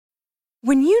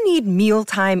When you need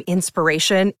mealtime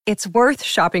inspiration, it's worth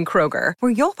shopping Kroger,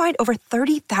 where you'll find over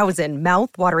 30,000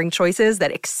 mouth-watering choices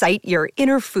that excite your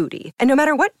inner foodie. And no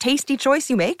matter what tasty choice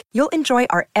you make, you'll enjoy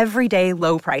our everyday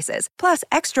low prices, plus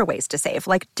extra ways to save,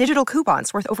 like digital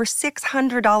coupons worth over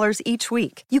 $600 each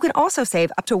week. You can also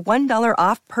save up to $1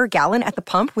 off per gallon at the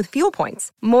pump with fuel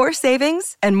points. More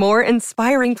savings and more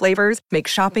inspiring flavors make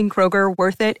shopping Kroger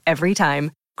worth it every time.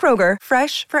 Kroger,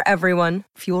 fresh for everyone.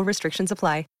 Fuel restrictions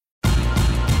apply.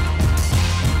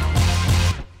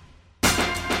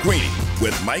 Greeny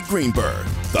with Mike Greenberg,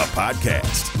 the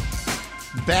podcast.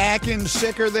 Back and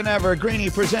sicker than ever. Greeny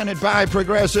presented by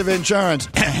Progressive Insurance.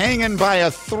 Hanging by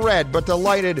a thread, but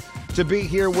delighted to be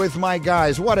here with my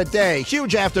guys. What a day.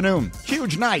 Huge afternoon.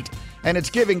 Huge night. And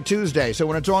it's Giving Tuesday. So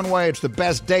when it's on way, it's the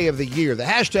best day of the year. The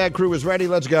hashtag crew is ready.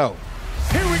 Let's go.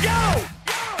 Here we go.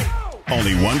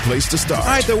 Only one place to start.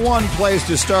 All right, the one place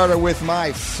to start are with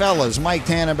my fellas, Mike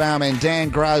Tannenbaum and Dan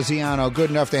Graziano. Good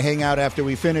enough to hang out after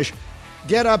we finish.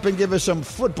 Get up and give us some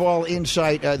football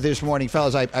insight this morning,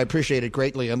 fellas. I appreciate it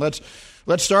greatly. And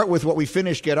let's start with what we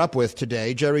finished Get Up with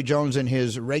today. Jerry Jones in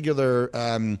his regular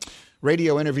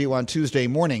radio interview on Tuesday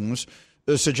mornings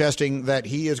suggesting that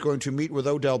he is going to meet with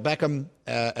Odell Beckham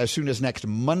as soon as next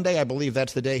Monday. I believe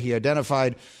that's the day he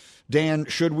identified. Dan,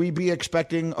 should we be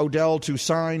expecting Odell to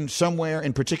sign somewhere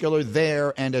in particular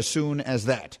there and as soon as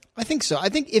that? I think so. I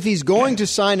think if he's going to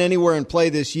sign anywhere and play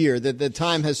this year, that the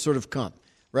time has sort of come.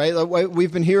 Right?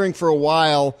 We've been hearing for a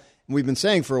while, and we've been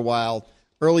saying for a while,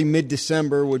 early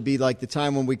mid-December would be like the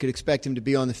time when we could expect him to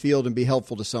be on the field and be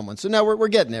helpful to someone. So now we're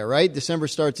getting there, right? December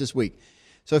starts this week.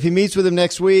 So if he meets with him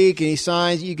next week and he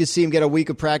signs, you can see him get a week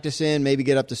of practice in, maybe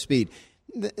get up to speed.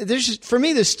 For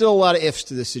me, there's still a lot of ifs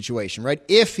to this situation, right?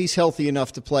 If he's healthy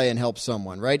enough to play and help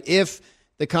someone, right? If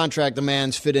the contract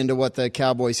demands fit into what the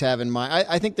Cowboys have in mind.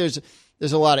 I think there's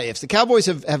a lot of ifs. The Cowboys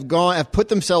have put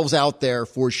themselves out there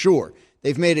for sure.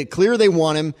 They've made it clear they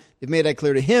want him. They've made that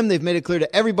clear to him. They've made it clear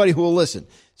to everybody who will listen.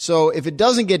 So if it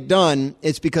doesn't get done,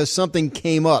 it's because something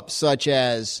came up, such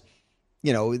as,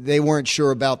 they weren't sure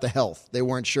about the health. They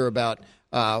weren't sure about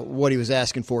what he was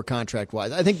asking for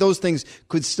contract-wise. I think those things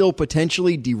could still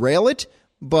potentially derail it,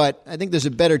 but I think there's a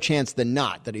better chance than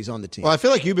not that he's on the team. Well, I feel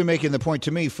like you've been making the point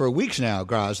to me for weeks now,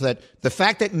 Graz, that the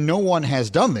fact that no one has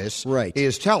done this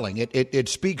is telling. It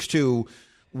speaks to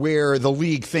where the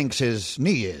league thinks his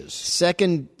knee is.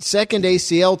 Second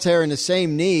ACL tear in the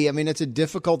same knee. I mean, it's a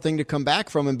difficult thing to come back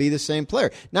from and be the same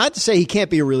player. Not to say he can't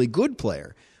be a really good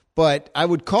player, but I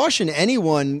would caution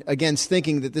anyone against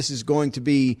thinking that this is going to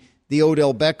be the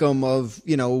Odell Beckham of,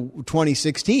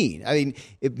 2016. I mean,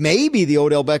 it may be the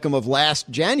Odell Beckham of last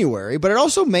January, but it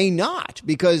also may not,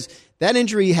 because that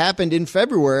injury happened in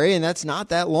February, and that's not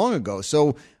that long ago.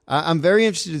 So I'm very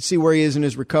interested to see where he is in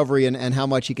his recovery and how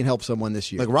much he can help someone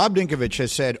this year. Like Rob Dinkovich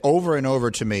has said over and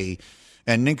over to me,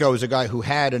 and Ninko is a guy who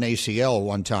had an ACL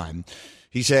one time.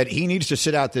 He said he needs to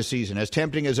sit out this season, as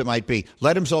tempting as it might be,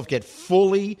 let himself get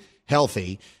fully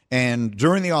healthy. And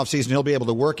during the offseason, he'll be able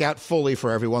to work out fully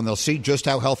for everyone. They'll see just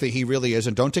how healthy he really is.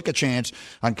 And don't take a chance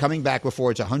on coming back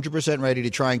before it's 100% ready to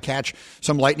try and catch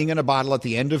some lightning in a bottle at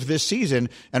the end of this season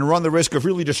and run the risk of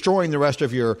really destroying the rest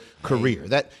of your career.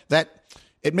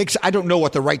 It makes, I don't know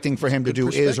what the right thing for him to do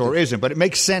is or isn't, but it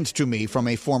makes sense to me from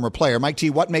a former player. Mike T.,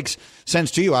 what makes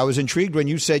sense to you? I was intrigued when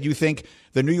you said you think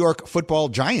the New York Football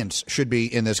Giants should be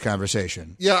in this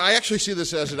conversation. Yeah, I actually see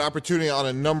this as an opportunity on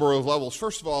a number of levels.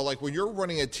 First of all, like when you're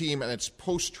running a team and it's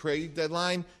post-trade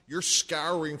deadline, you're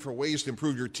scouring for ways to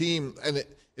improve your team, and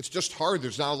it's just hard.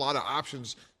 There's not a lot of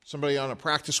options. Somebody on a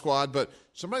practice squad, but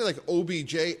somebody like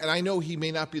OBJ, and I know he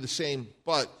may not be the same,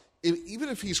 but even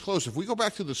if he's close, if we go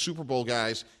back to the Super Bowl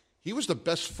guys, he was the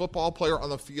best football player on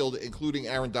the field, including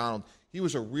Aaron Donald. He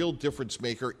was a real difference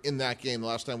maker in that game the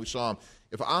last time we saw him.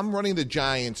 If I'm running the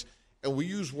Giants and we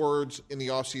use words in the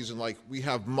offseason like we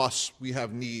have musts, we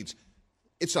have needs,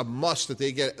 it's a must that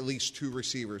they get at least two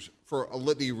receivers for a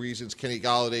litany of reasons, Kenny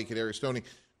Golladay, Kadarius Toney.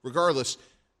 Regardless,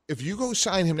 if you go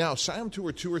sign him now, sign him to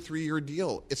a 2 or 3 year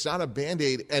deal. It's not a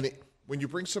Band-Aid. And when you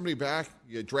bring somebody back,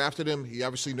 you drafted him, he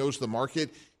obviously knows the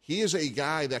market. He is a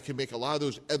guy that can make a lot of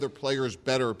those other players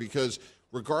better because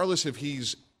regardless if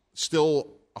he's still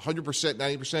 100%,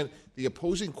 90%, the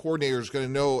opposing coordinator is going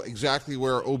to know exactly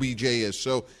where OBJ is.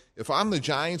 So if I'm the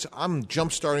Giants, I'm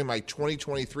jump-starting my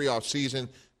 2023 offseason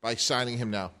by signing him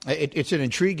now. It's an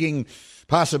intriguing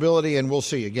possibility, and we'll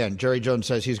see. Again, Jerry Jones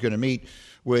says he's going to meet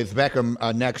with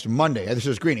Beckham next Monday. This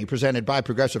is Greeny, presented by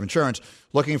Progressive Insurance.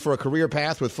 Looking for a career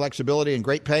path with flexibility and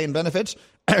great pay and benefits?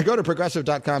 Go to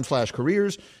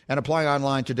Progressive.com/careers and apply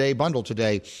online today. Bundle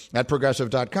today at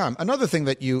Progressive.com. Another thing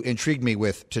that you intrigued me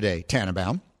with today,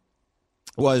 Tannenbaum,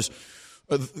 was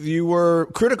You were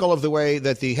critical of the way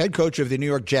that the head coach of the New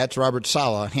York Jets, Robert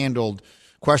Saleh, handled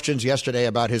questions yesterday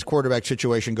about his quarterback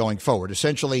situation going forward.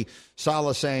 Essentially,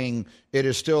 Saleh saying it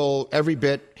is still every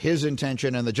bit his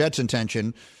intention and the Jets'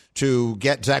 intention to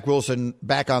get Zach Wilson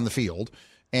back on the field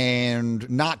and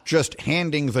not just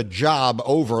handing the job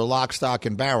over lock, stock,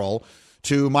 and barrel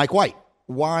to Mike White.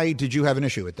 Why did you have an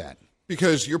issue with that?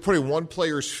 Because you're putting one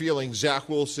player's feeling, Zach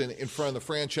Wilson, in front of the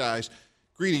franchise.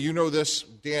 Greedy, you know this.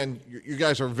 Dan, you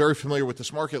guys are very familiar with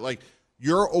this market. Like,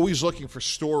 you're always looking for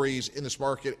stories in this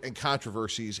market and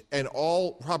controversies. And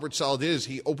all Robert Saleh did is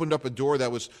he opened up a door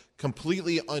that was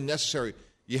completely unnecessary.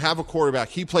 You have a quarterback.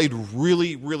 He played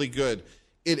really, really good.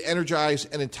 It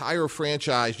energized an entire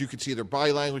franchise. You could see their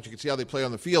body language. You could see how they play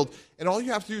on the field. And all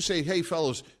you have to do is say, hey,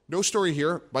 fellas, no story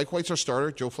here. Mike White's our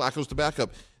starter. Joe Flacco's the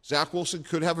backup. Zach Wilson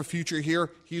could have a future here.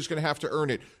 He's going to have to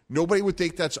earn it. Nobody would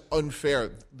think that's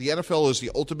unfair. The NFL is the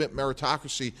ultimate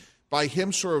meritocracy. By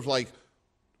him sort of like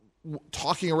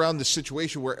talking around the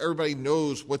situation where everybody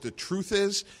knows what the truth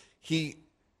is,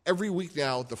 every week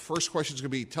now, the first question is going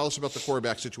to be, tell us about the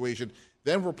quarterback situation.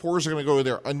 Then reporters are going to go to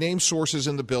their unnamed sources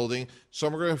in the building.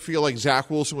 Some are going to feel like Zach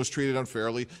Wilson was treated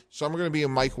unfairly. Some are going to be in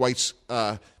Mike White's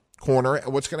corner.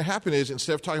 And what's going to happen is,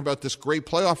 instead of talking about this great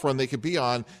playoff run they could be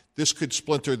on, this could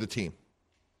splinter the team.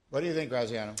 What do you think,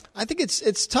 Graziano? I think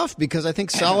it's tough because I think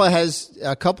Saleh has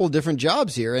a couple of different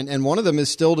jobs here, and one of them is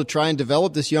still to try and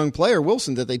develop this young player,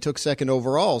 Wilson, that they took second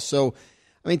overall. So,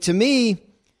 I mean, to me,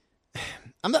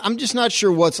 I'm just not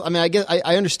sure I guess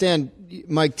I understand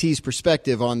Mike T's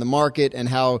perspective on the market and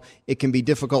how it can be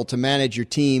difficult to manage your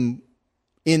team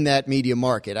in that media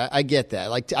market. I get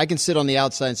that. Like, I can sit on the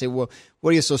outside and say, well, what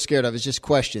are you so scared of? It's just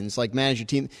questions. Like, manage your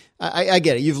team. I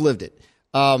get it. You've lived it.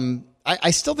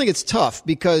 I still think it's tough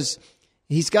because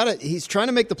he's trying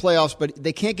to make the playoffs, but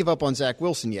they can't give up on Zach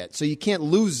Wilson yet. So you can't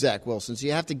lose Zach Wilson. So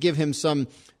you have to give him some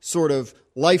sort of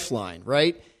lifeline,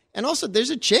 right? And also, there's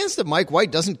a chance that Mike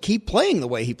White doesn't keep playing the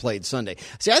way he played Sunday.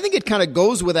 See, I think it kind of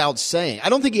goes without saying. I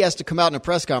don't think he has to come out in a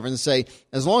press conference and say,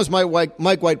 as long as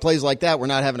Mike White plays like that, we're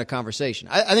not having a conversation.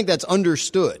 I think that's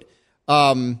understood.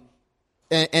 And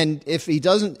if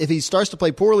he starts to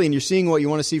play poorly and you're seeing what you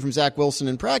want to see from Zach Wilson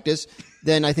in practice,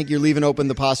 then I think you're leaving open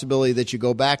the possibility that you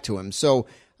go back to him. So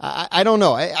I don't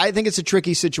know. I think it's a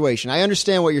tricky situation. I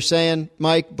understand what you're saying,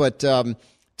 Mike, but to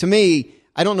me,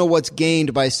 I don't know what's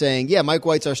gained by saying, yeah, Mike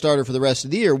White's our starter for the rest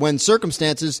of the year, when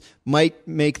circumstances might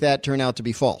make that turn out to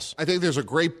be false. I think there's a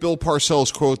great Bill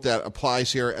Parcells quote that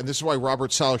applies here, and this is why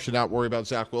Robert Saleh should not worry about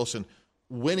Zach Wilson.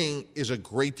 Winning is a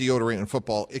great deodorant in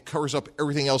football. It covers up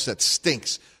everything else that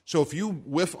stinks. So if you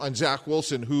whiff on Zach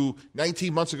Wilson, who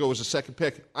 19 months ago was a second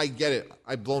pick, I get it.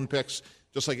 I've blown picks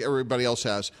just like everybody else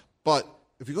has. But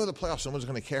if you go to the playoffs, no one's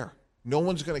going to care. No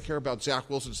one's going to care about Zach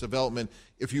Wilson's development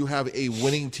if you have a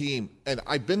winning team. And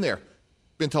I've been there.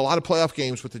 Been to a lot of playoff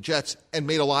games with the Jets and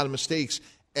made a lot of mistakes.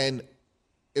 And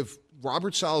if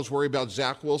Robert Saleh's worried about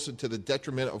Zach Wilson to the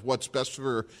detriment of what's best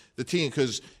for the team,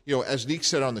 because, as Neek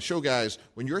said on the show, guys,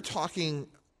 when you're talking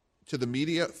to the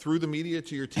media, through the media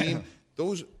to your team,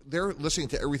 they're listening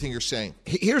to everything you're saying.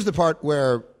 Here's the part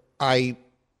where I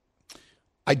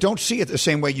don't see it the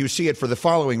same way you see it for the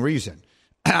following reason.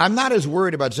 I'm not as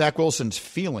worried about Zach Wilson's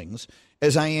feelings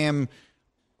as I am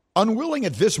unwilling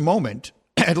at this moment,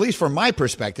 at least from my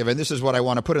perspective, and this is what I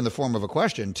want to put in the form of a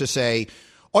question, to say,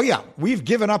 oh, yeah, we've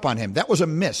given up on him. That was a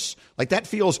miss. Like, that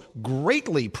feels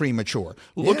greatly premature.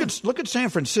 Look at San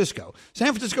Francisco. San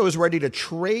Francisco is ready to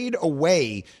trade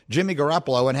away Jimmy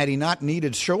Garoppolo, and had he not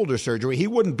needed shoulder surgery, he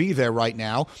wouldn't be there right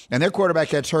now. And their quarterback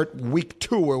gets hurt week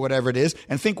 2 or whatever it is,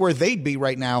 and think where they'd be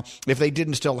right now if they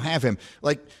didn't still have him.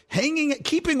 Like,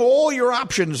 keeping all your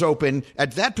options open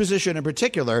at that position in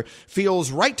particular feels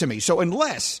right to me. So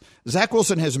unless Zach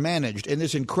Wilson has managed in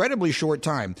this incredibly short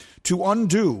time to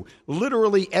undo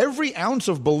literally every ounce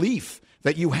of belief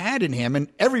that you had in him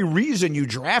and every reason you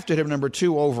drafted him number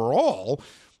 2 overall,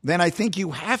 then I think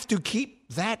you have to keep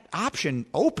that option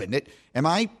open.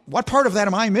 What part of that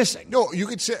am I missing? No, you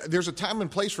could say there's a time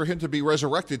and place for him to be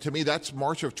resurrected. To me, that's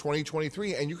March of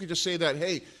 2023. And you could just say that,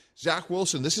 hey, Zach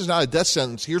Wilson, this is not a death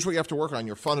sentence. Here's what you have to work on,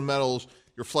 your fundamentals,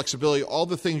 your flexibility, all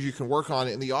the things you can work on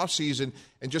in the offseason,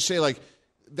 and just say, like,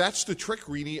 that's the trick,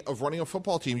 Reedy, of running a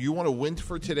football team. You want to win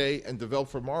for today and develop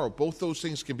for tomorrow. Both those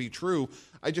things can be true.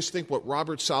 I just think what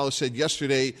Robert Saleh said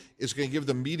yesterday is going to give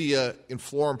the media in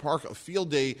Florham Park a field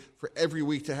day for every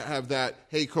week to have that,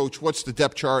 hey, Coach, what's the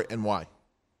depth chart and why?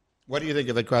 What do you think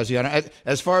of it, Graziano?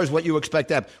 As far as what you expect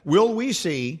to have, will we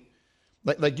see,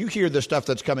 like you hear the stuff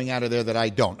that's coming out of there that I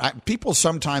don't. People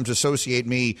sometimes associate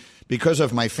me, because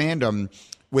of my fandom,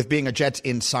 with being a Jets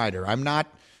insider. I'm not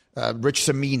Rich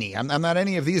Cimini. I'm not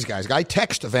any of these guys. I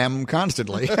text them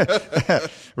constantly.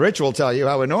 Rich will tell you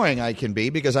how annoying I can be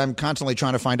because I'm constantly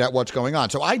trying to find out what's going on.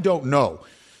 So I don't know.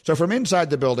 So from inside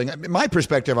the building, my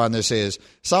perspective on this is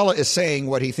Saleh is saying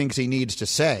what he thinks he needs to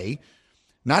say,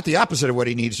 not the opposite of what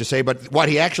he needs to say, but what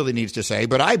he actually needs to say.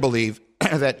 But I believe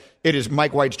that it is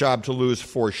Mike White's job to lose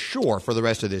for sure for the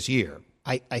rest of this year.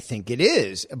 I think it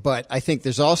is, but I think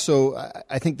there's also,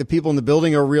 I think the people in the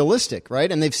building are realistic, right?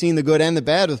 And they've seen the good and the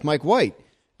bad with Mike White.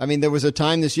 I mean, there was a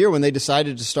time this year when they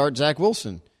decided to start Zach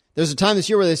Wilson. There's a time this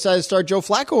year where they decided to start Joe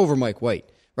Flacco over Mike White,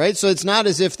 right? So it's not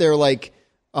as if they're like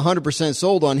 100%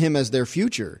 sold on him as their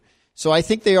future. So I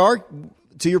think they are,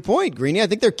 to your point, Greeny, I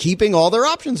think they're keeping all their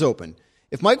options open.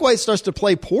 If Mike White starts to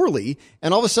play poorly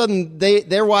and all of a sudden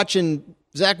they're watching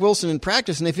Zach Wilson in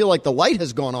practice and they feel like the light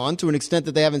has gone on to an extent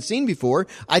that they haven't seen before,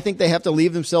 I think they have to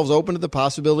leave themselves open to the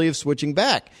possibility of switching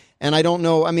back. And I don't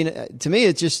know. I mean, to me,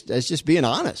 it's just being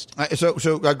honest.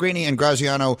 So Greeny and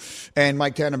Graziano and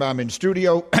Mike Tannenbaum in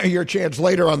studio. Your chance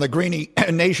later on the Greeny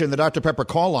Nation, the Dr. Pepper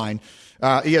call line.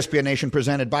 ESPN Nation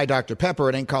presented by Dr. Pepper.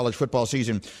 It ain't college football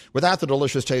season without the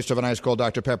delicious taste of an ice cold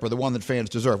Dr. Pepper, the one that fans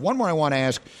deserve. One more I want to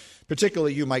ask,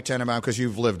 particularly you, Mike Tannenbaum, because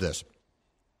you've lived this.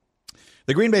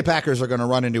 The Green Bay Packers are going to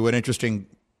run into an interesting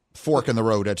fork in the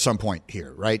road at some point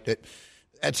here, right?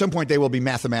 At some point, they will be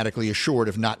mathematically assured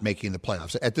of not making the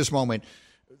playoffs. At this moment,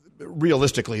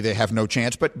 realistically, they have no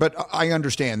chance. But I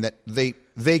understand that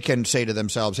they can say to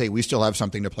themselves, hey, we still have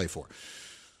something to play for.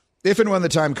 If and when the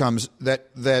time comes that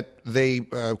they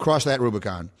cross that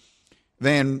Rubicon,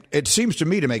 then it seems to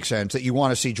me to make sense that you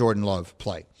want to see Jordan Love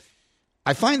play.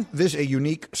 I find this a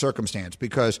unique circumstance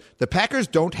because the Packers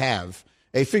don't have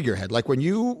a figurehead. Like when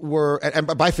you were, and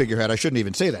by figurehead, I shouldn't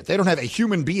even say that. They don't have a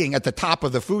human being at the top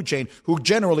of the food chain who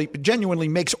genuinely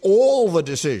makes all the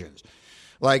decisions.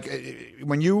 Like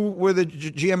when you were the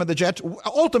GM of the Jets,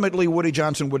 ultimately Woody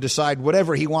Johnson would decide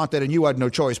whatever he wanted and you had no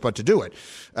choice but to do it.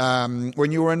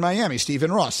 When you were in Miami,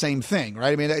 Stephen Ross, same thing,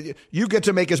 right? I mean, you get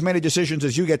to make as many decisions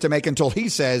as you get to make until he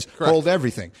says, correct, hold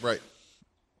everything. Right.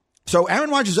 So Aaron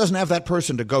Rodgers doesn't have that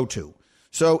person to go to.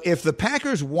 So if the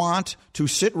Packers want to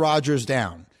sit Rodgers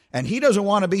down, and he doesn't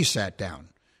want to be sat down,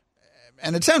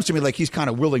 and it sounds to me like he's kind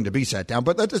of willing to be sat down,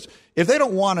 but if they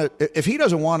don't want to, if he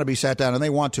doesn't want to be sat down and they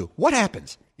want to, what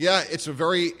happens? Yeah, it's a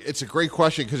great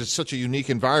question because it's such a unique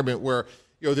environment where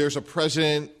there's a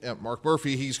president, Mark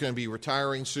Murphy. He's going to be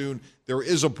retiring soon. There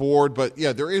is a board, but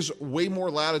there is way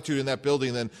more latitude in that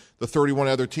building than the 31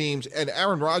 other teams. And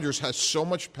Aaron Rodgers has so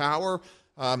much power.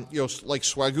 Like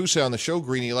Swagoo said on the show,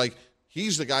 Greeny, like.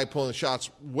 He's the guy pulling the shots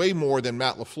way more than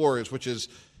Matt LaFleur is, which is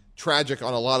tragic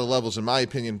on a lot of levels, in my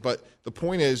opinion. But the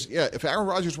point is, if Aaron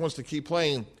Rodgers wants to keep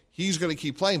playing, he's going to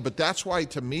keep playing. But that's why,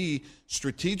 to me,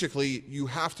 strategically, you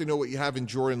have to know what you have in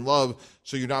Jordan Love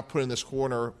so you're not put in this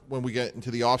corner when we get into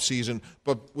the offseason.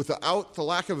 But without the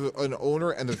lack of an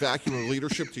owner and the vacuum of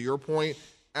leadership, to your point,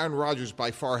 Aaron Rodgers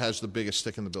by far has the biggest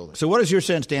stick in the building. So what is your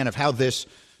sense, Dan, of how this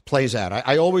plays out?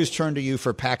 I always turn to you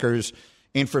for Packers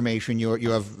information.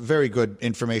 You have very good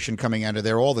information coming out of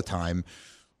there all the time.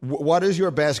 What is your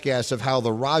best guess of how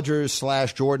the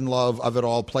Rodgers/Jordan Love of it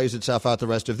all plays itself out the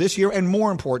rest of this year and,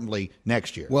 more importantly,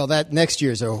 next year? Well, that next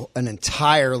year is an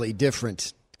entirely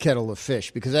different kettle of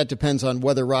fish because that depends on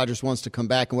whether Rodgers wants to come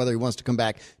back and whether he wants to come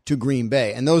back to Green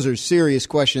Bay. And those are serious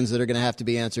questions that are going to have to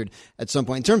be answered at some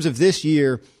point. In terms of this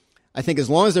year, I think as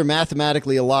long as they're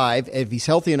mathematically alive, if he's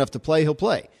healthy enough to play, he'll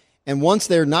play. And once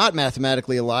they're not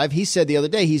mathematically alive, he said the other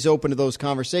day he's open to those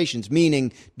conversations,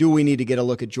 meaning, do we need to get a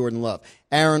look at Jordan Love?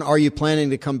 Aaron, are you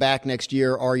planning to come back next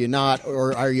year? Are you not?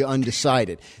 Or are you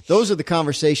undecided? Those are the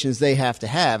conversations they have to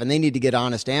have, and they need to get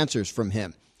honest answers from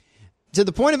him. To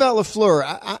the point about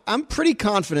LaFleur, I'm pretty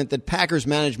confident that Packers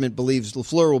management believes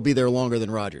LaFleur will be there longer than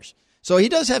Rodgers. So he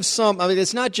does have some. I mean,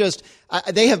 it's not just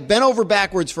they have bent over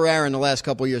backwards for Aaron the last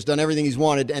couple of years, done everything he's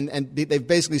wanted, and they've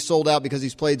basically sold out because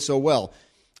he's played so well.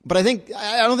 But I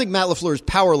don't think Matt LaFleur is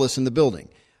powerless in the building.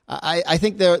 I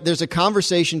think there's a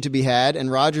conversation to be had,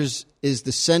 and Rodgers is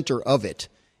the center of it.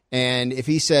 And if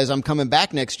he says, I'm coming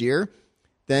back next year,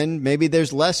 then maybe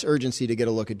there's less urgency to get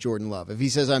a look at Jordan Love. If he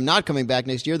says, I'm not coming back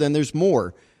next year, then there's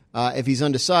more. If he's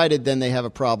undecided, then they have a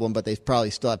problem, but they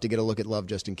probably still have to get a look at Love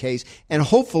just in case. And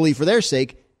hopefully, for their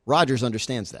sake, Rodgers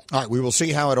understands that. All right, we will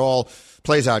see how it all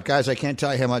plays out. Guys, I can't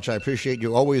tell you how much I appreciate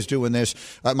you always doing this.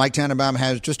 Mike Tannenbaum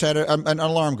has just had an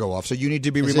alarm go off, so you need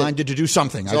to be reminded to do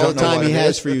something. It's all the time he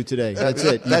has for you today. That's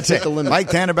it. That's it. Mike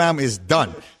Tannenbaum is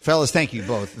done. Fellas, thank you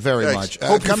both very much.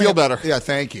 Hope you feel better. Yeah,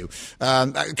 thank you.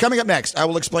 Coming up next, I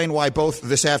will explain why both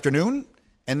this afternoon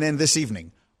and then this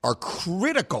evening are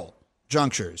critical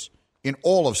junctures in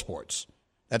all of sports.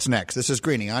 That's next. This is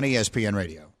Greeny on ESPN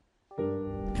Radio.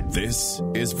 This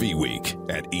is V-Week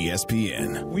at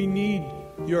ESPN. We need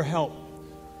your help.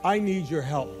 I need your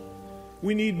help.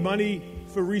 We need money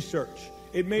for research.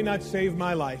 It may not save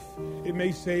my life. It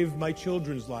may save my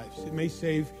children's lives. It may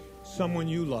save someone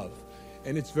you love.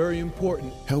 And it's very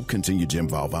important. Help continue Jim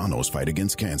Valvano's fight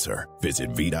against cancer.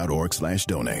 Visit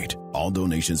V.org/donate. All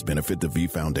donations benefit the V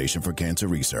Foundation for Cancer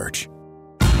Research.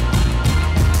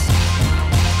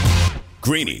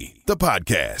 Greeny, the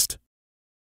podcast.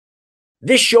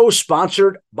 This show is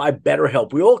sponsored by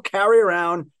BetterHelp. We all carry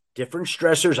around different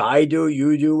stressors. I do,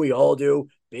 you do, we all do,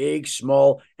 big,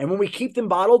 small. And when we keep them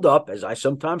bottled up, as I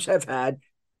sometimes have had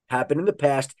happen in the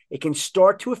past, it can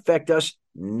start to affect us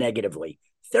negatively.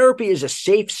 Therapy is a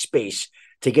safe space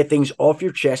to get things off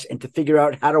your chest and to figure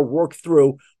out how to work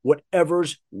through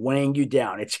whatever's weighing you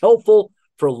down. It's helpful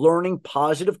for learning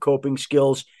positive coping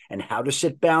skills and how to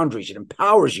set boundaries. It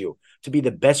empowers you to be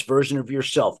the best version of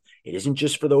yourself. It isn't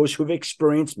just for those who have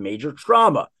experienced major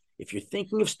trauma. If you're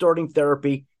thinking of starting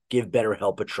therapy, give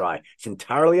BetterHelp a try. It's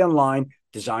entirely online,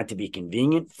 designed to be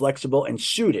convenient, flexible, and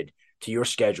suited to your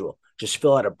schedule. Just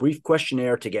fill out a brief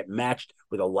questionnaire to get matched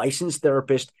with a licensed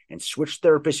therapist and switch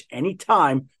therapists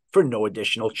anytime for no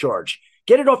additional charge.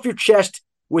 Get it off your chest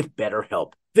with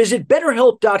BetterHelp. Visit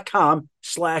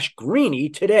BetterHelp.com/Greeny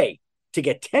today to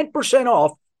get 10%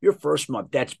 off your first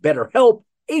month. That's BetterHelp,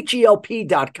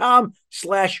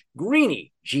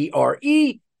 HELP.com/Greeny,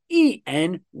 GREENY.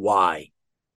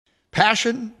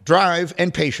 Passion, drive,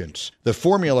 and patience. The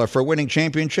formula for winning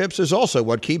championships is also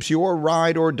what keeps your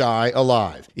ride or die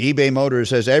alive. eBay Motors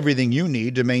has everything you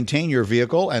need to maintain your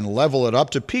vehicle and level it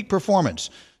up to peak performance.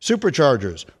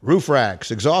 Superchargers, roof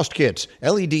racks, exhaust kits,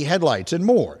 LED headlights, and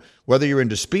more. Whether you're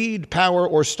into speed, power,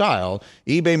 or style,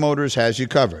 eBay Motors has you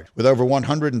covered. With over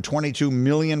 122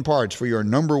 million parts for your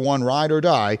number one ride or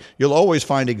die, you'll always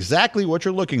find exactly what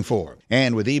you're looking for.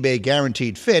 And with eBay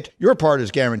Guaranteed Fit, your part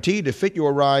is guaranteed to fit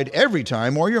your ride every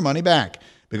time or your money back.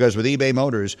 Because with eBay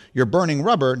Motors, you're burning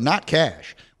rubber, not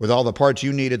cash. With all the parts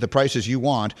you need at the prices you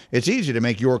want, it's easy to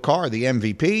make your car the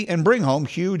MVP and bring home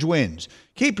huge wins.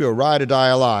 Keep your ride or die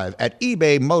alive at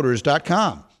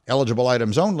ebaymotors.com. Eligible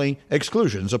items only.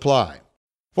 Exclusions apply.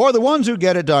 For the ones who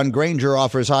get it done, Grainger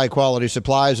offers high-quality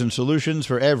supplies and solutions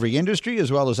for every industry,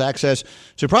 as well as access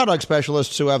to product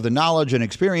specialists who have the knowledge and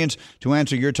experience to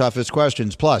answer your toughest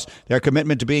questions. Plus, their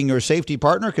commitment to being your safety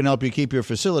partner can help you keep your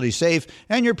facility safe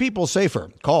and your people safer.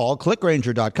 Call,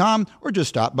 clickgrainger.com, or just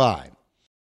stop by.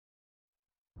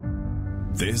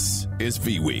 This is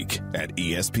V-Week at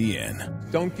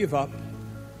ESPN. Don't give up.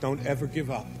 Don't ever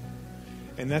give up.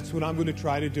 And that's what I'm going to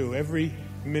try to do. Every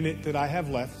minute that I have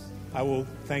left, I will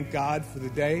thank God for the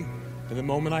day and the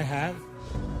moment I have.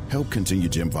 Help continue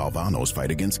Jim Valvano's fight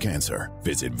against cancer.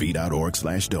 Visit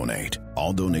V.org/donate.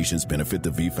 All donations benefit the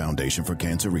V Foundation for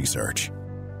Cancer Research.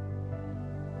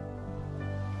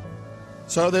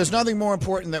 So there's nothing more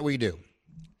important that we do.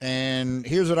 And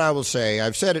here's what I will say.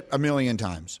 I've said it a million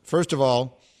times. First of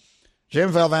all,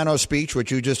 Jim Valvano's speech,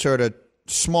 which you just heard a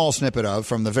small snippet of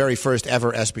from the very first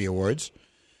ever ESPY Awards,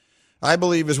 I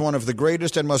believe is one of the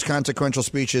greatest and most consequential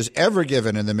speeches ever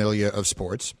given in the milieu of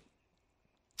sports.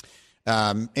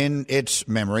 In its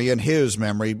memory, in his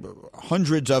memory,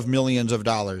 hundreds of millions of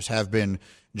dollars have been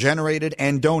generated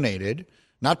and donated,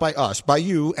 not by us, by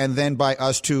you, and then by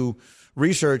us to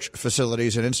research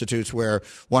facilities and institutes where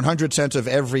 100 cents of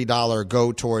every dollar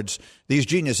go towards these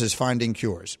geniuses finding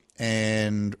cures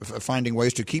and finding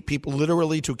ways to keep people,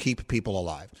 literally to keep people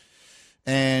alive.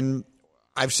 And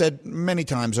I've said many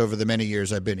times over the many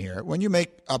years I've been here, when you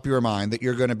make up your mind that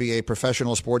you're going to be a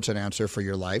professional sports announcer for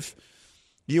your life,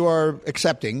 you are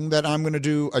accepting that I'm going to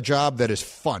do a job that is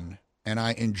fun and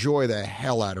I enjoy the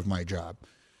hell out of my job.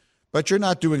 But you're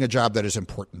not doing a job that is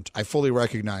important. I fully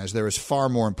recognize there is far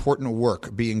more important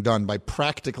work being done by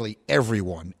practically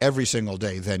everyone every single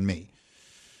day than me.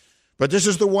 But this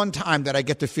is the one time that I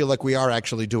get to feel like we are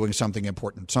actually doing something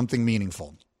important, something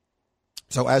meaningful.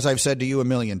 So as I've said to you a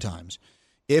million times,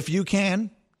 if you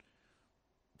can,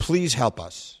 please help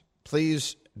us.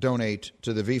 Please donate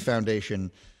to the V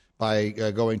Foundation by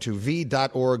going to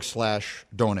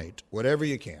v.org/donate, whatever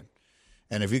you can.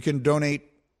 And if you can donate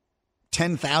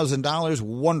 $10,000,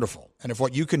 wonderful. And if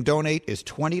what you can donate is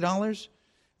 $20,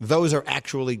 those are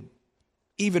actually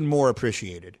even more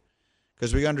appreciated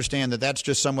because we understand that that's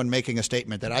just someone making a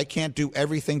statement that I can't do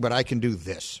everything, but I can do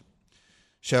this.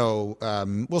 So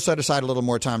we'll set aside a little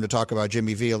more time to talk about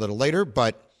Jimmy V a little later,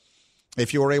 but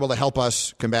if you are able to help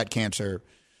us combat cancer,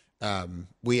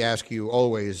 we ask you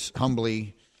always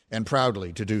humbly and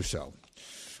proudly to do so.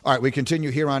 All right, we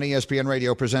continue here on ESPN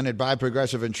Radio, presented by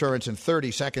Progressive Insurance. In 30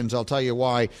 seconds, I'll tell you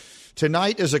why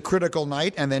Tonight is a critical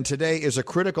night, and then today is a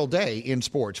critical day in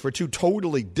sports for two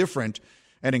totally different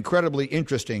and incredibly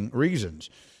interesting reasons.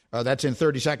 That's in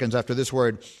 30 seconds after this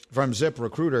word from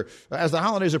ZipRecruiter. As the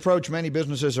holidays approach, many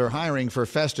businesses are hiring for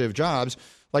festive jobs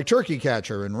like turkey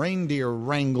catcher and reindeer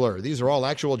wrangler. These are all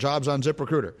actual jobs on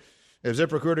ZipRecruiter. If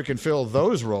ZipRecruiter can fill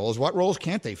those roles, what roles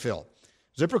can't they fill?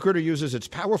 ZipRecruiter uses its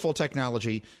powerful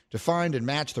technology to find and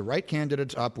match the right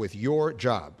candidates up with your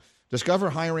job. Discover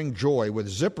hiring joy with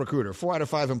ZipRecruiter. 4 out of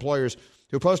 5 employers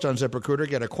who post on ZipRecruiter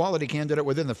get a quality candidate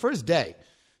within the first day.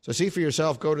 So see for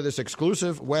yourself. Go to this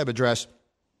exclusive web address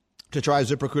to try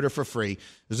ZipRecruiter for free.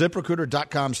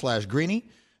 ZipRecruiter.com/Greeny.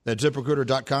 That's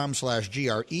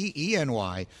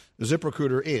ZipRecruiter.com/GREENY.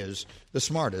 ZipRecruiter is the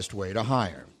smartest way to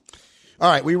hire.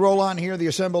 All right, we roll on here. The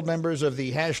assembled members of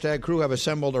the hashtag crew have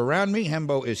assembled around me.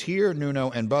 Hembo is here.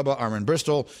 Nuno and Bubba are in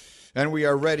Bristol. And we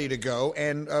are ready to go.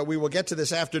 And we will get to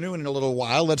this afternoon in a little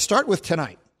while. Let's start with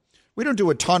tonight. We don't do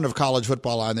a ton of college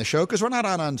football on this show because we're not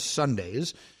on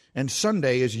Sundays. And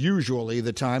Sunday is usually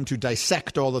the time to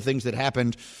dissect all the things that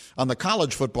happened on the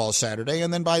college football Saturday.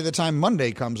 And then by the time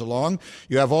Monday comes along,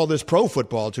 you have all this pro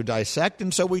football to dissect.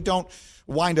 And so we don't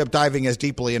wind up diving as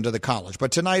deeply into the college.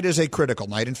 But tonight is a critical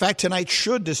night. In fact, tonight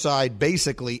should decide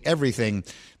basically everything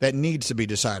that needs to be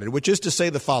decided, which is to say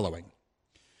the following.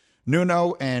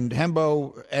 Nuno and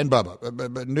Hembo and Bubba.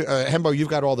 Hembo, you've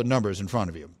got all the numbers in front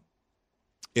of you.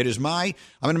 I'm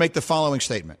going to make the following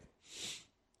statement.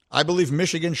 I believe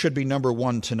Michigan should be number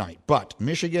 1 tonight, but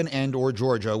Michigan and or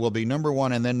Georgia will be number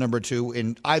 1 and then number 2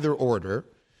 in either order.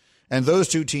 And those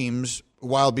two teams,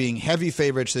 while being heavy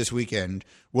favorites this weekend,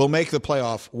 will make the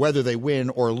playoff whether they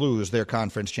win or lose their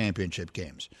conference championship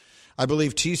games. I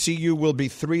believe TCU will be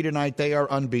 3 tonight. They are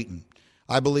unbeaten.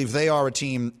 I believe they are a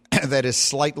team that is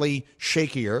slightly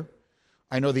shakier.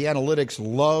 I know the analytics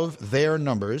love their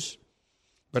numbers,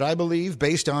 but I believe,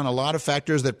 based on a lot of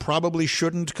factors that probably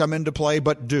shouldn't come into play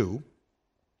but do,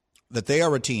 that they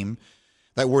are a team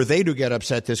that, were they to get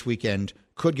upset this weekend,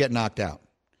 could get knocked out.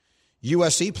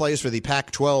 USC plays for the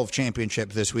Pac-12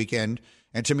 championship this weekend,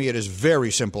 and to me it is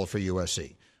very simple for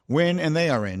USC. Win and they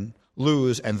are in,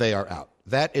 lose and they are out.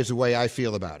 That is the way I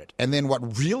feel about it. And then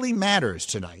what really matters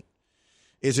tonight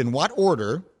is in what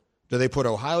order do they put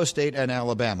Ohio State and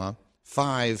Alabama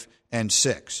 5 and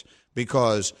 6?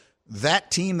 Because that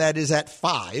team that is at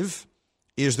 5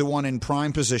 is the one in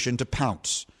prime position to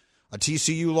pounce. A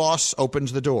TCU loss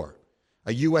opens the door.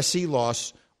 A USC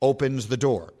loss opens the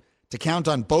door. To count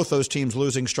on both those teams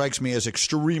losing strikes me as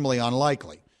extremely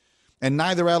unlikely. And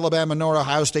neither Alabama nor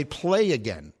Ohio State play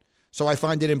again. So I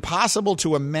find it impossible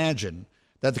to imagine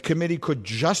that the committee could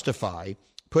justify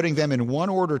putting them in one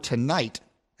order tonight,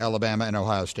 Alabama and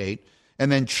Ohio State, and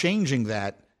then changing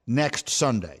that next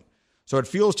Sunday. So it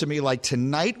feels to me like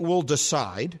tonight will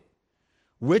decide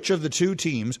which of the two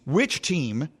teams, which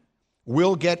team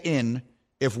will get in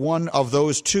if one of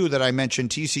those two that I mentioned,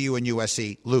 TCU and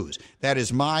USC, lose. That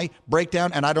is my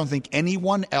breakdown, and I don't think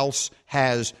anyone else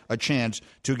has a chance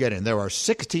to get in. There are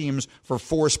 6 teams for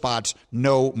 4 spots,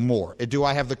 no more. Do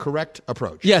I have the correct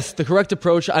approach? Yes, the correct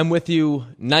approach. I'm with you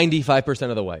 95%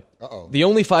 of the way. Uh-oh. The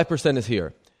only 5% is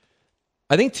here.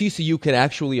 I think TCU can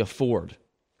actually afford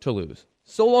to lose,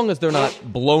 so long as they're not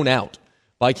blown out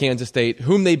by Kansas State,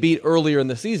 whom they beat earlier in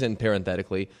the season,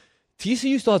 parenthetically.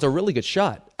 TCU still has a really good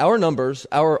shot. Our numbers,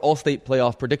 our all-state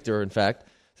playoff predictor, in fact,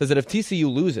 says that if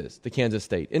TCU loses to Kansas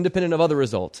State, independent of other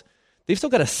results, they've still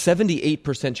got a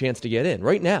 78% chance to get in.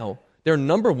 Right now, they're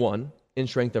number 1 in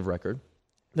strength of record.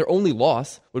 Their only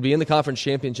loss would be in the conference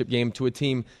championship game to a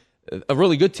team, a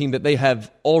really good team that they have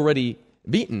already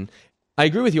beaten. I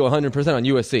agree with you 100% on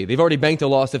USC. They've already banked a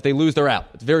loss. If they lose, they're out.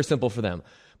 It's very simple for them.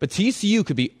 But TCU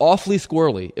could be awfully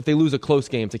squirrely if they lose a close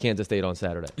game to Kansas State on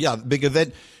Saturday. Yeah, because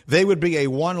then they would be a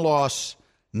one-loss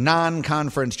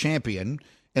non-conference champion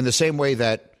in the same way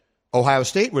that Ohio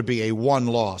State would be a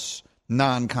one-loss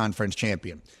non-conference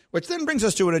champion. Which then brings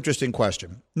us to an interesting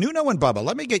question. Nuno and Bubba,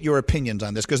 let me get your opinions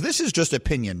on this, because this is just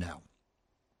opinion now.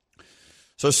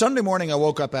 So Sunday morning, I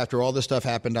woke up after all this stuff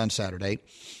happened on Saturday,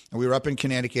 and we were up in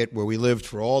Connecticut where we lived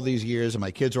for all these years, and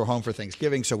my kids were home for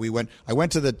Thanksgiving. So I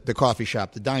went to the coffee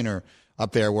shop, the diner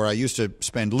up there where I used to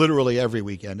spend literally every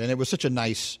weekend. And it was such a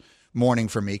nice morning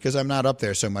for me because I'm not up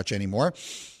there so much anymore.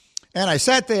 And I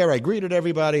sat there, I greeted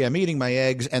everybody, I'm eating my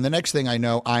eggs, and the next thing I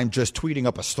know, I'm just tweeting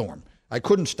up a storm. I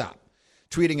couldn't stop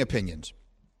tweeting opinions.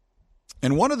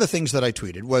 And one of the things that I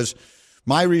tweeted was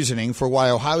my reasoning for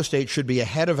why Ohio State should be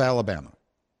ahead of Alabama.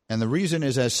 And the reason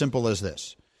is as simple as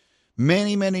this.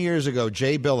 Many, many years ago,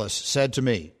 Jay Billis said to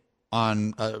me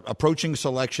on approaching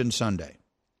Selection Sunday,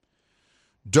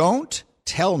 don't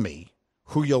tell me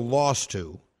who you lost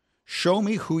to. show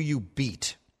me who you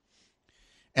beat.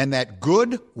 And that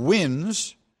good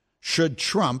wins should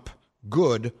trump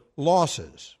good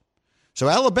losses. So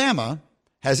Alabama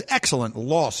has excellent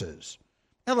losses.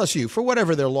 LSU, for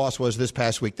whatever their loss was this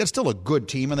past week, that's still a good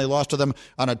team, and they lost to them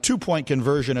on a 2-point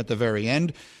conversion at the very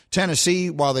end. Tennessee,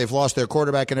 while they've lost their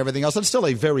quarterback and everything else, that's still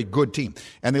a very good team,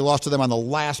 and they lost to them on the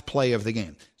last play of the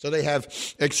game. So they have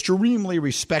extremely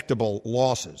respectable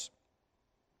losses.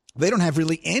 They don't have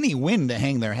really any win to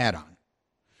hang their hat on.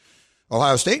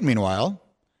 Ohio State, meanwhile,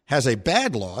 has a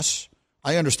bad loss.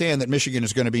 I understand that Michigan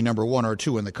is going to be number 1 or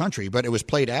 2 in the country, but it was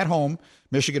played at home.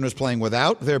 Michigan was playing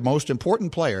without their most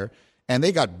important player, and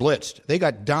they got blitzed. They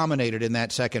got dominated in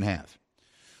that second half.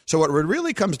 So what it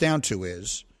really comes down to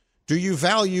is, do you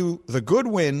value the good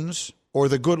wins or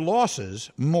the good losses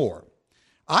more?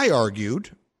 I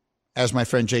argued, as my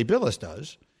friend Jay Billis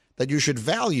does, that you should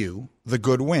value the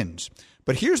good wins.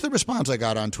 But here's the response I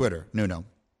got on Twitter, Nuno.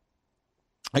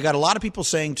 I got a lot of people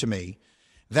saying to me,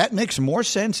 that makes more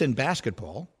sense in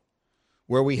basketball,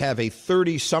 where we have a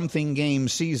 30-something game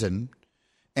season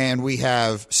and we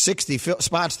have 60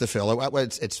 spots to fill.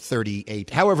 It's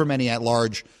 38, however many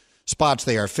at-large spots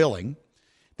they are filling.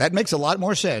 That makes a lot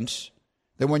more sense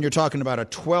than when you're talking about a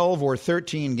 12 or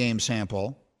 13-game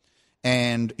sample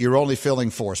and you're only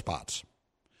filling 4 spots.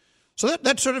 So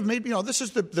that sort of made, this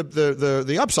is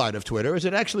the upside of Twitter, is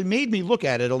it actually made me look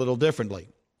at it a little differently.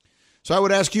 So I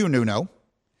would ask you, Nuno,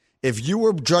 if you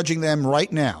were judging them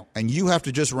right now and you have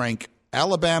to just rank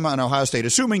Alabama and Ohio State,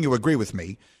 assuming you agree with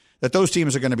me that those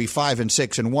teams are going to be 5 and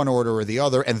 6 in one order or the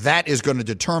other, and that is going to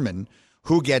determine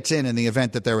who gets in the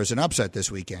event that there is an upset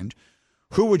this weekend,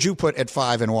 who would you put at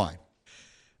 5 and why?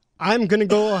 I'm going to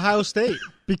go Ohio State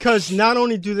because not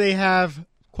only do they have,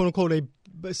 quote unquote,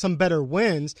 some better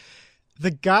wins, the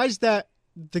games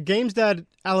that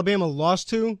Alabama lost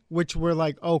to, which were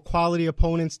like, quality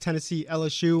opponents, Tennessee,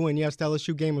 LSU, and yes, the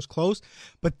LSU game was close,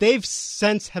 but they've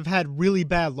since have had really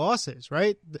bad losses,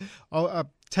 right?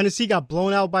 Tennessee got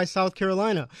blown out by South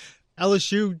Carolina.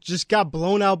 LSU just got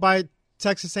blown out by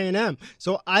Texas A&M.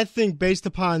 So I think based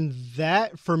upon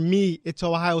that, for me, it's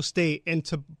Ohio State. And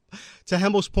to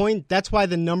Hembel's point, that's why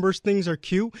the numbers things are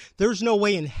cute. There's no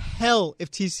way in hell if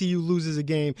TCU loses a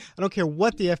game, I don't care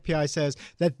what the FPI says,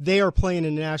 that they are playing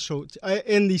in the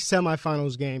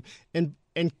semifinals game and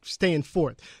staying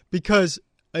fourth. Because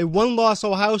a one-loss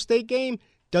Ohio State game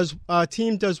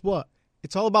team does what?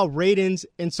 It's all about ratings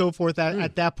and so forth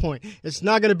at that point. It's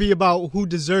not going to be about who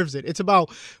deserves it. It's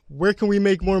about where can we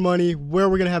make more money, where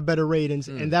we're going to have better ratings,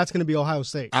 and that's going to be Ohio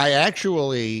State. I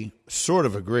actually sort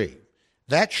of agree.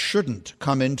 That shouldn't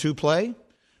come into play,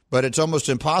 but it's almost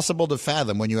impossible to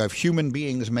fathom when you have human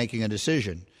beings making a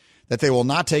decision that they will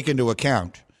not take into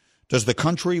account. Does the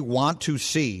country want to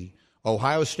see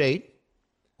Ohio State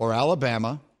or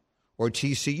Alabama or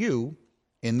TCU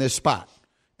in this spot?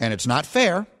 And it's not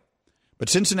fair. But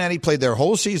Cincinnati played their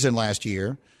whole season last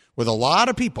year with a lot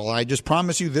of people, and I just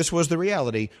promise you this was the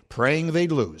reality, praying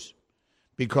they'd lose,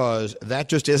 because that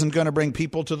just isn't going to bring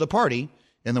people to the party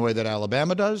in the way that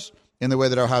Alabama does, in the way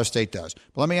that Ohio State does.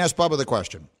 But let me ask Bubba the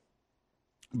question.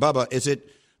 Bubba, is it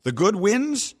the good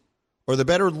wins or the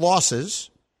better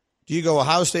losses? Do you go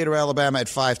Ohio State or Alabama at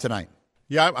 5 tonight?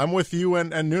 Yeah, I'm with you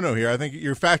and Nuno here. I think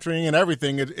you're factoring in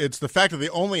everything. It's the fact that they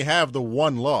only have the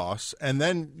one loss. And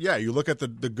then, you look at the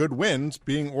good wins,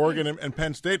 being Oregon and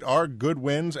Penn State are good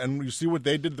wins, and you see what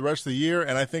they did the rest of the year.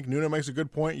 And I think Nuno makes a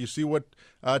good point. You see what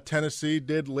Tennessee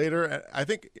did later. I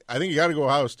think you got to go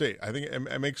Ohio State. I think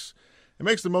it makes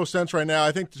the most sense right now.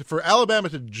 I think for Alabama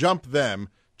to jump them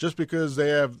just because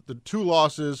they have the 2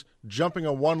 losses, jumping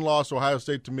a 1-loss Ohio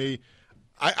State, to me,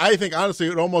 I think, honestly, it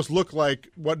would almost look like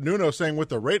what Nuno's saying with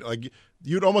the rate. Like,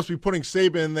 you'd almost be putting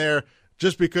Saban in there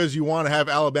just because you want to have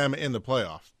Alabama in the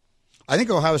playoff. I think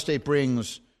Ohio State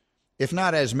brings, if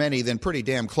not as many, then pretty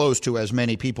damn close to as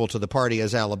many people to the party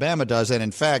as Alabama does. And, in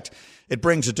fact, it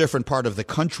brings a different part of the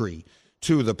country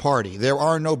to the party. There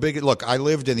are no big – look, I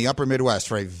lived in the upper Midwest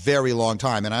for a very long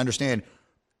time, and I understand,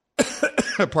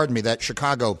 pardon me, that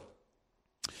Chicago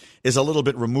is a little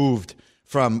bit removed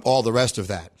from all the rest of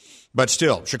that. But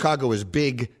still, Chicago is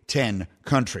Big Ten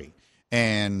country.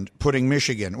 And putting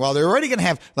Michigan, well, they're already going to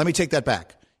have, let me take that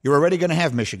back. You're already going to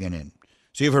have Michigan in.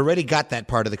 So you've already got that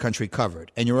part of the country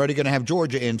covered. And you're already going to have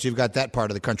Georgia in, so you've got that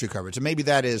part of the country covered. So maybe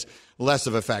that is less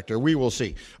of a factor. We will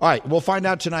see. All right, we'll find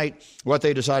out tonight what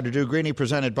they decide to do. Greeny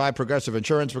presented by Progressive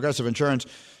Insurance. Progressive Insurance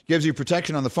gives you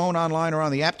protection on the phone, online, or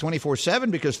on the app 24/7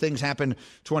 because things happen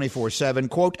 24/7.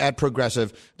 Quote at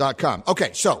Progressive.com.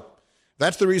 Okay, so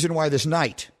that's the reason why this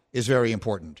night is very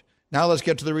important. Now let's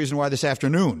get to the reason why this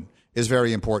afternoon is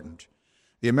very important.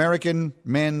 The American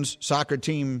men's soccer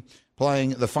team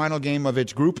playing the final game of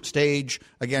its group stage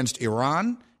against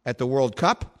Iran at the World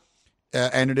Cup.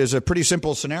 And it is a pretty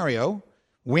simple scenario.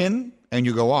 Win, and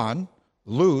you go on.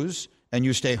 Lose, and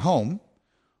you stay home.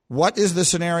 What is the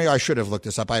scenario? I should have looked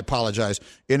this up. I apologize.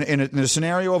 In a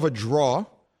scenario of a draw,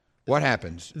 what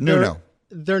happens? Nuno.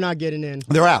 They're not getting in.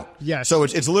 They're out. Yes. So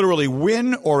it's literally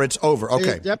win or it's over.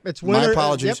 Okay. Yep, it's win. My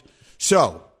apologies. Yep.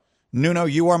 So, Nuno,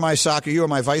 you are my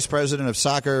vice president of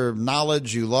soccer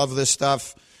knowledge. You love this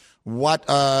stuff. What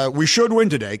we should win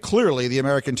today. Clearly, the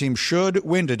American team should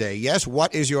win today. Yes.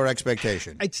 What is your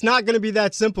expectation? It's not going to be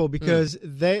that simple because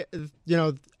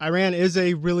Iran is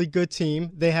a really good team.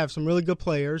 They have some really good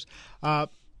players. The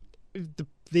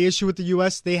issue with the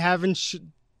U.S., they haven't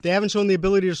shown the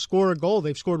ability to score a goal.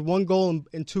 They've scored one goal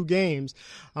in 2 games,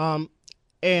 and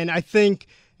I think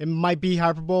it might be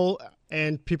hyperbole.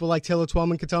 And people like Taylor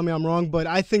Twellman can tell me I'm wrong, but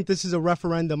I think this is a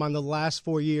referendum on the last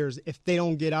 4 years if they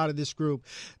don't get out of this group,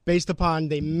 based upon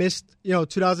they missed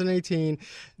 2018.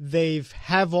 They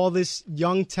have all this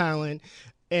young talent,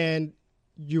 and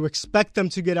you expect them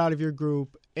to get out of your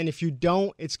group. And if you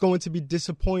don't, it's going to be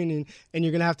disappointing, and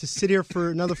you're going to have to sit here for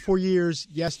another 4 years.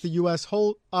 Yes, the U.S.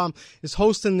 is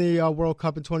hosting the World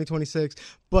Cup in 2026,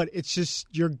 but it's just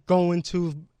you're going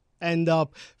to end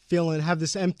up have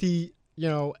this empty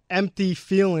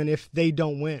feeling if they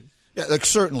don't win. Yeah,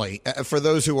 certainly. For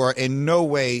those who are in no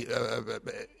way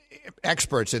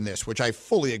experts in this, which I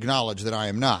fully acknowledge that I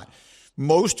am not,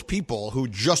 most people who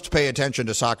just pay attention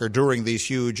to soccer during these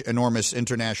huge, enormous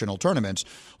international tournaments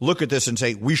look at this and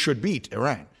say, we should beat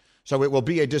Iran. So it will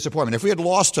be a disappointment. If we had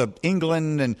lost to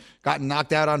England and gotten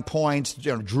knocked out on points,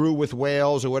 drew with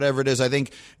Wales or whatever it is, I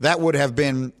think that would have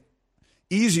been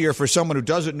easier for someone who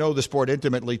doesn't know the sport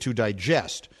intimately to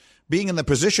digest. Being in the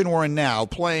position we're in now,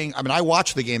 I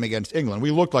watched the game against England.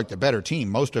 We looked like the better team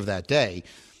most of that day.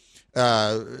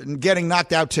 Getting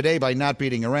knocked out today by not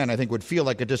beating Iran, I think, would feel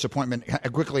like a disappointment.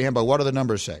 Quickly, Hembo, what do the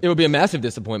numbers say? It would be a massive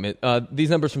disappointment. These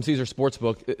numbers from Caesars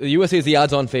Sportsbook. The USA is the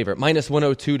odds-on favorite, minus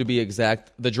 102 to be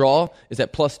exact. The draw is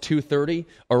at plus 230.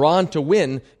 Iran to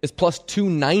win is plus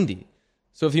 290.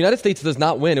 So if the United States does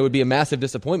not win, it would be a massive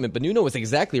disappointment. But Nuno was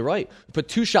exactly right. We put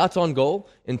 2 shots on goal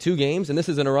in 2 games, and this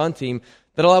is an Iran team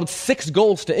that allowed 6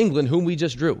 goals to England, whom we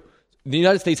just drew. The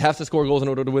United States has to score goals in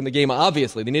order to win the game,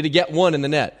 obviously. They need to get 1 in the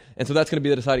net. And so that's going to be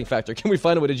the deciding factor. Can we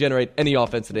find a way to generate any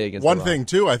offense today against Iran? One thing,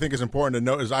 too, I think is important to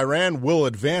note is Iran will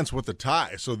advance with the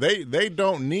tie. So they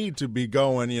don't need to be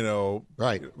going,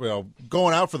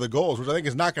 going out for the goals, which I think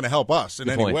is not going to help us in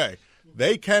any way.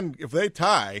 They can, if they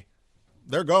tie,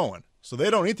 they're going. So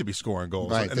they don't need to be scoring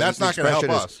goals. Right. And that's not going to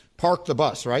help us. Park the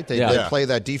bus, right? They play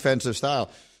that defensive style.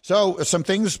 So some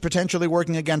things potentially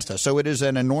working against us. So it is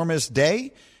an enormous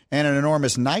day and an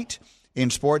enormous night in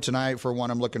sports, and I, for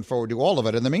one, am looking forward to all of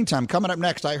it. In the meantime, coming up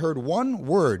next, I heard one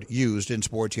word used in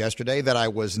sports yesterday that I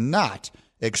was not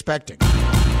expecting.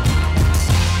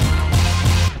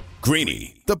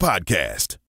 Greeny, the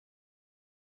podcast.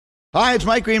 Hi, it's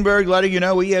Mike Greenberg letting you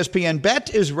know ESPN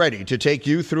Bet is ready to take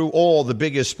you through all the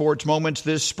biggest sports moments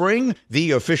this spring.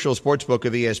 The official sportsbook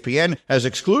of ESPN has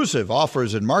exclusive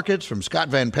offers and markets from Scott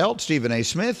Van Pelt, Stephen A.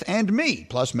 Smith, and me,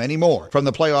 plus many more. From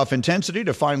the playoff intensity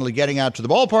to finally getting out to the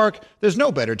ballpark, there's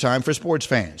no better time for sports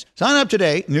fans. Sign up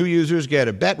today. New users get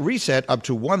a bet reset up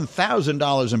to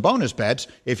 $1,000 in bonus bets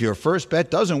if your first bet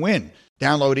doesn't win.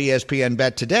 Download ESPN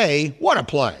Bet today. What a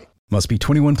play. Must be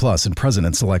 21 plus and present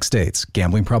in select states.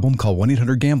 Gambling problem? Call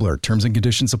 1-800-GAMBLER. Terms and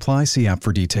conditions apply. See app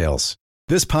for details.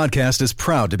 This podcast is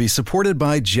proud to be supported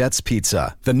by Jets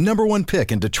Pizza, the #1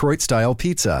 pick in Detroit-style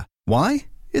pizza. Why?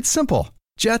 It's simple.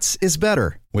 Jets is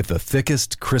better. With the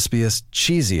thickest, crispiest,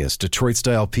 cheesiest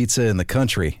Detroit-style pizza in the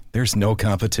country, there's no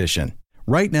competition.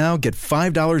 Right now, get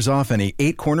 $5 off any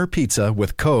 8-corner pizza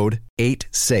with code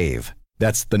 8SAVE.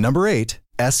 That's the number 8,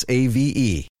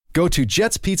 S-A-V-E. Go to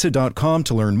jetspizza.com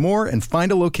to learn more and find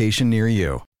a location near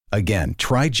you. Again,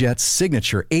 try Jet's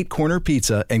signature 8-corner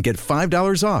pizza and get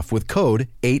 $5 off with code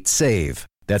 8SAVE.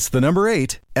 That's the number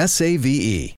 8,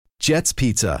 S-A-V-E. Jet's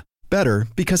Pizza. Better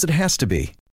because it has to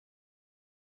be.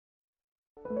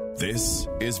 This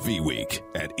is V-Week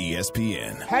at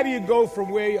ESPN. How do you go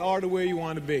from where you are to where you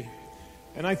want to be?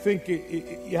 And I think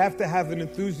you have to have an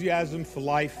enthusiasm for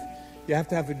life. You have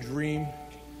to have a dream,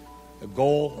 a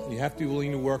goal. You have to be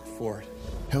willing to work for it.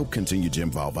 Help continue Jim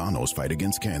Valvano's fight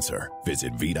against cancer.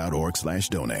 Visit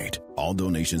V.org/donate. All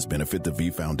donations benefit the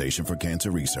V Foundation for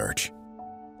Cancer Research.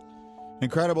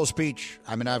 Incredible speech.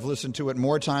 I mean, I've listened to it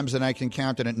more times than I can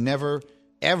count, and it never,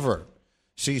 ever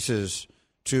ceases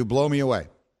to blow me away.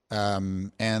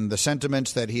 And the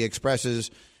sentiments that he expresses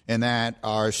and that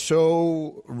are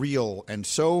so real and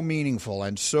so meaningful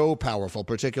and so powerful,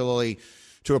 particularly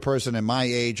to a person in my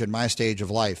age and my stage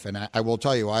of life. And I will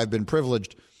tell you, I've been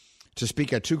privileged to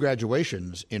speak at 2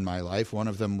 graduations in my life. One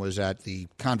of them was at the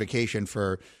convocation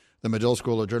for the Medill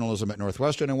School of Journalism at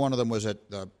Northwestern, and one of them was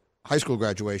at the high school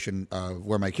graduation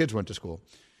where my kids went to school.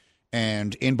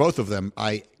 And in both of them,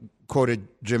 I quoted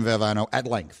Jim Valvano at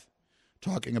length,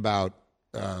 talking about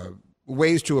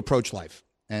ways to approach life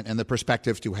and the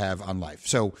perspective to have on life.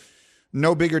 So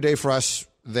no bigger day for us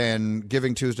than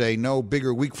Giving Tuesday, no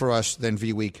bigger week for us than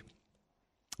V Week.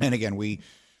 And again, we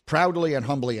proudly and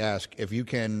humbly ask if you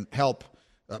can help,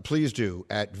 please do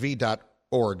at v.org/donate.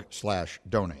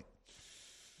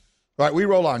 All right, we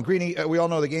roll on. Greeny, we all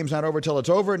know the game's not over till it's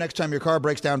over. Next time your car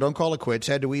breaks down, don't call it quits.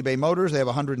 Head to eBay Motors. They have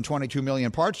 122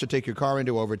 million parts to take your car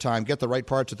into overtime. Get the right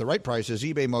parts at the right prices.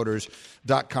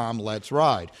 ebaymotors.com. Let's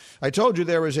ride. I told you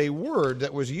there was a word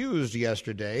that was used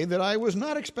yesterday that I was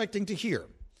not expecting to hear.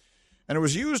 And it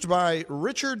was used by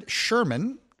Richard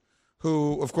Sherman,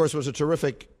 who, of course, was a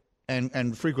terrific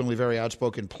and frequently very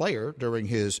outspoken player during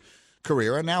his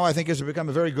career. And now I think has become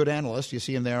a very good analyst. You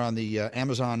see him there on the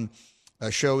Amazon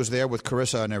shows there with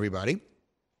Carissa and everybody.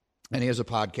 And he has a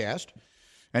podcast.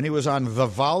 And he was on The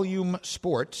Volume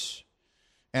Sports.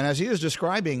 And as he is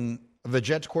describing the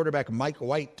Jets quarterback Mike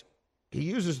White, he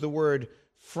uses the word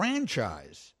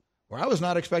franchise, where I was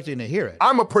not expecting to hear it.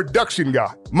 I'm a production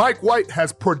guy. Mike White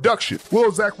has production.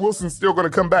 Will Zach Wilson still going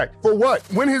to come back? For what?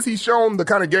 When has he shown the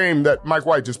kind of game that Mike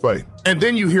White just played? And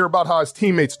then you hear about how his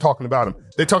teammates are talking about him.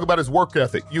 They talk about his work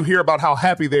ethic. You hear about how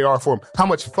happy they are for him, how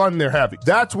much fun they're having.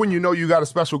 That's when you know you got a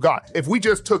special guy. If we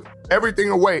just took everything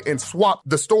away and swapped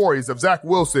the stories of Zach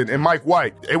Wilson and Mike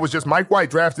White, it was just Mike White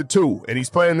drafted 2, and he's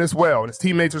playing this well, and his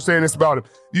teammates are saying this about him,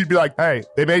 you'd be like, hey,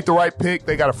 they made the right pick.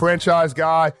 They got a franchise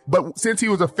guy. But since he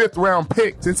was a 5th-round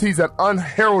pick, since he's an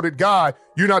unheralded guy,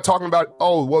 you're not talking about,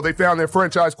 oh, well, they found their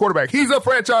franchise quarterback. He's a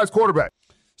franchise quarterback.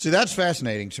 See, that's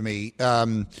fascinating to me.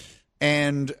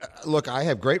 And look, I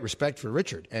have great respect for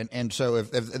Richard, and so if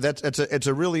it's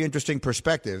a really interesting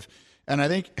perspective. And I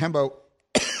think Hembo,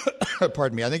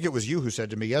 pardon me, I think it was you who said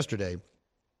to me yesterday,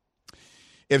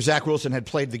 if Zach Wilson had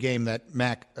played the game that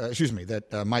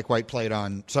Mike White played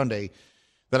on Sunday,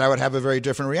 that I would have a very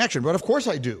different reaction. But of course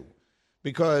I do,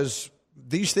 because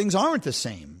these things aren't the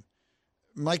same.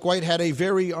 Mike White had a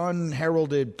very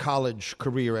unheralded college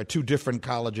career at 2 different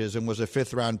colleges and was a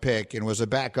 5th-round pick and was a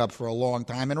backup for a long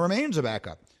time and remains a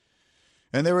backup.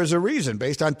 And there is a reason,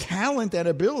 based on talent and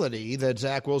ability, that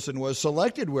Zach Wilson was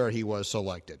selected where he was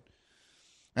selected.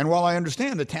 And while I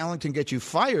understand the talent can get you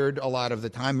fired a lot of the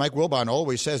time, Mike Wilbon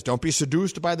always says, don't be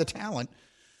seduced by the talent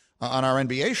on our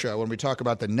NBA show when we talk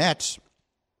about the Nets.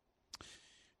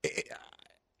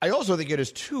 I also think it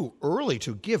is too early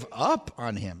to give up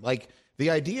on him. Like, the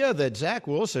idea that Zach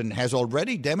Wilson has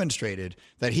already demonstrated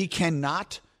that he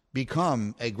cannot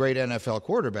become a great NFL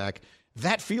quarterback,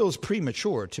 that feels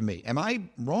premature to me. Am I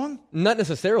wrong? Not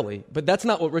necessarily, but that's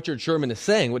not what Richard Sherman is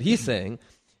saying. What he's saying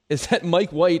is that Mike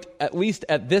White, at least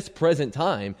at this present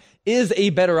time, is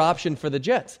a better option for the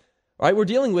Jets. All right, we're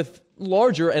dealing with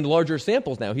larger and larger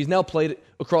samples now. He's now played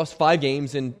across 5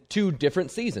 games in 2 different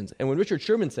seasons. And when Richard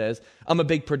Sherman says, I'm a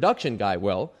big production guy,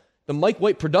 well, the Mike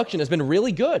White production has been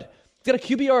really good. He's got a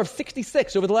QBR of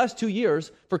 66 over the last 2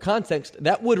 years. For context,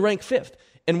 that would rank 5th.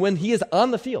 And when he is on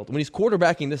the field, when he's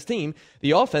quarterbacking this team,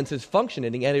 the offense is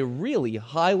functioning at a really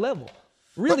high level.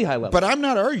 Really high level. But I'm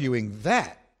not arguing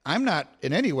that. I'm not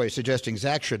in any way suggesting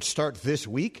Zach should start this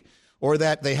week or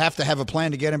that they have to have a plan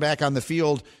to get him back on the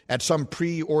field at some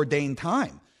preordained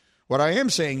time. What I am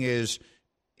saying is,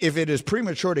 if it is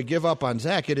premature to give up on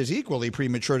Zach, it is equally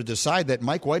premature to decide that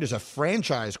Mike White is a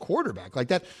franchise quarterback. Like,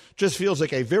 that just feels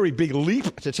like a very big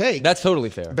leap to take. That's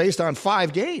totally fair. Based on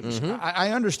 5 games. Mm-hmm.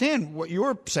 I understand what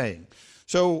you're saying.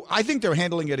 So I think they're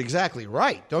handling it exactly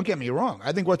right. Don't get me wrong.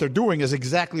 I think what they're doing is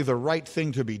exactly the right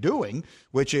thing to be doing,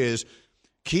 which is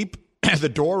keep the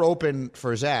door open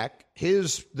for Zach.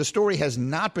 The story has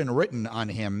not been written on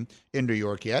him in New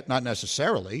York yet, not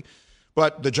necessarily.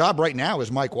 But the job right now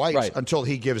is Mike White's until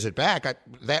he gives it back.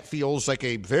 That feels like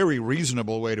a very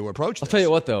reasonable way to approach this. I'll tell you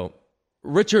what, though.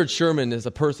 Richard Sherman is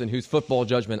a person whose football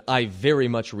judgment I very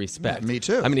much respect. Yeah, me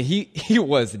too. I mean, he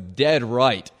was dead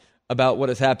right about what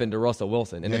has happened to Russell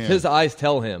Wilson. And if his eyes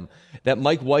tell him that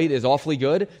Mike White is awfully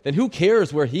good, then who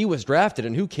cares where he was drafted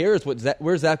and who cares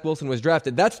where Zach Wilson was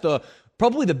drafted? That's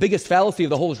probably the biggest fallacy of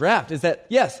the whole draft, is that,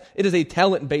 yes, it is a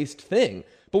talent-based thing.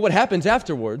 But what happens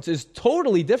afterwards is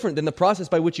totally different than the process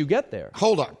by which you get there.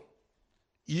 Hold on.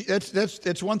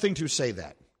 It's one thing to say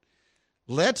that.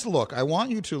 Let's look. I want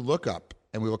you to look up,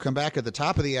 and we will come back at the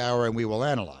top of the hour and we will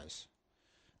analyze.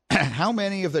 how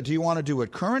many of the, do you want to do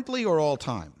it currently or all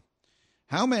time?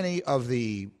 How many of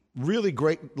the really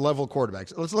great level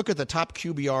quarterbacks, let's look at the top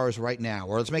QBRs right now,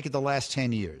 or let's make it the last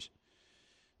 10 years.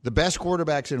 The best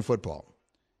quarterbacks in football.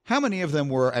 How many of them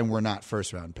were and were not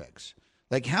first-round picks?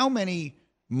 Like, how many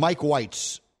Mike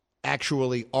Whites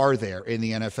actually are there in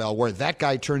the NFL where that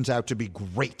guy turns out to be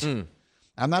great?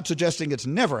 I'm not suggesting it's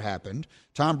never happened.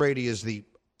 Tom Brady is the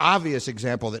obvious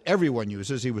example that everyone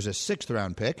uses. He was a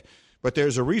sixth-round pick. But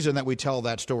there's a reason that we tell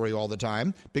that story all the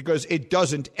time, because it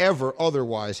doesn't ever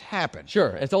otherwise happen. Sure.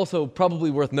 It's also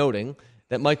probably worth noting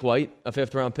that Mike White, a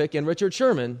fifth-round pick, and Richard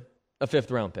Sherman, a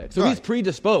fifth-round pick. So he's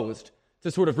predisposed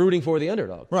to sort of rooting for the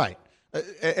underdog. Right.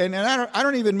 And I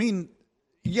don't even mean,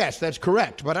 yes, that's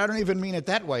correct, but I don't even mean it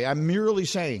that way. I'm merely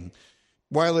saying,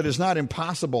 while it is not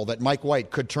impossible that Mike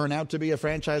White could turn out to be a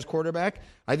franchise quarterback,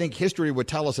 I think history would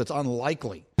tell us it's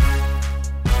unlikely.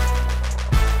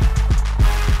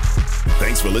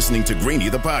 Thanks for listening to Greeny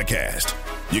the podcast.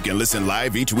 You can listen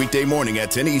live each weekday morning at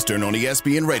 10 Eastern on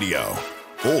ESPN Radio.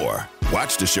 Or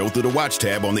watch the show through the Watch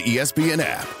tab on the ESPN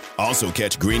app. Also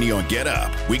catch Greeny on Get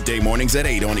Up, weekday mornings at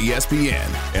 8 on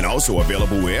ESPN. And also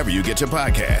available wherever you get your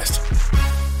podcast.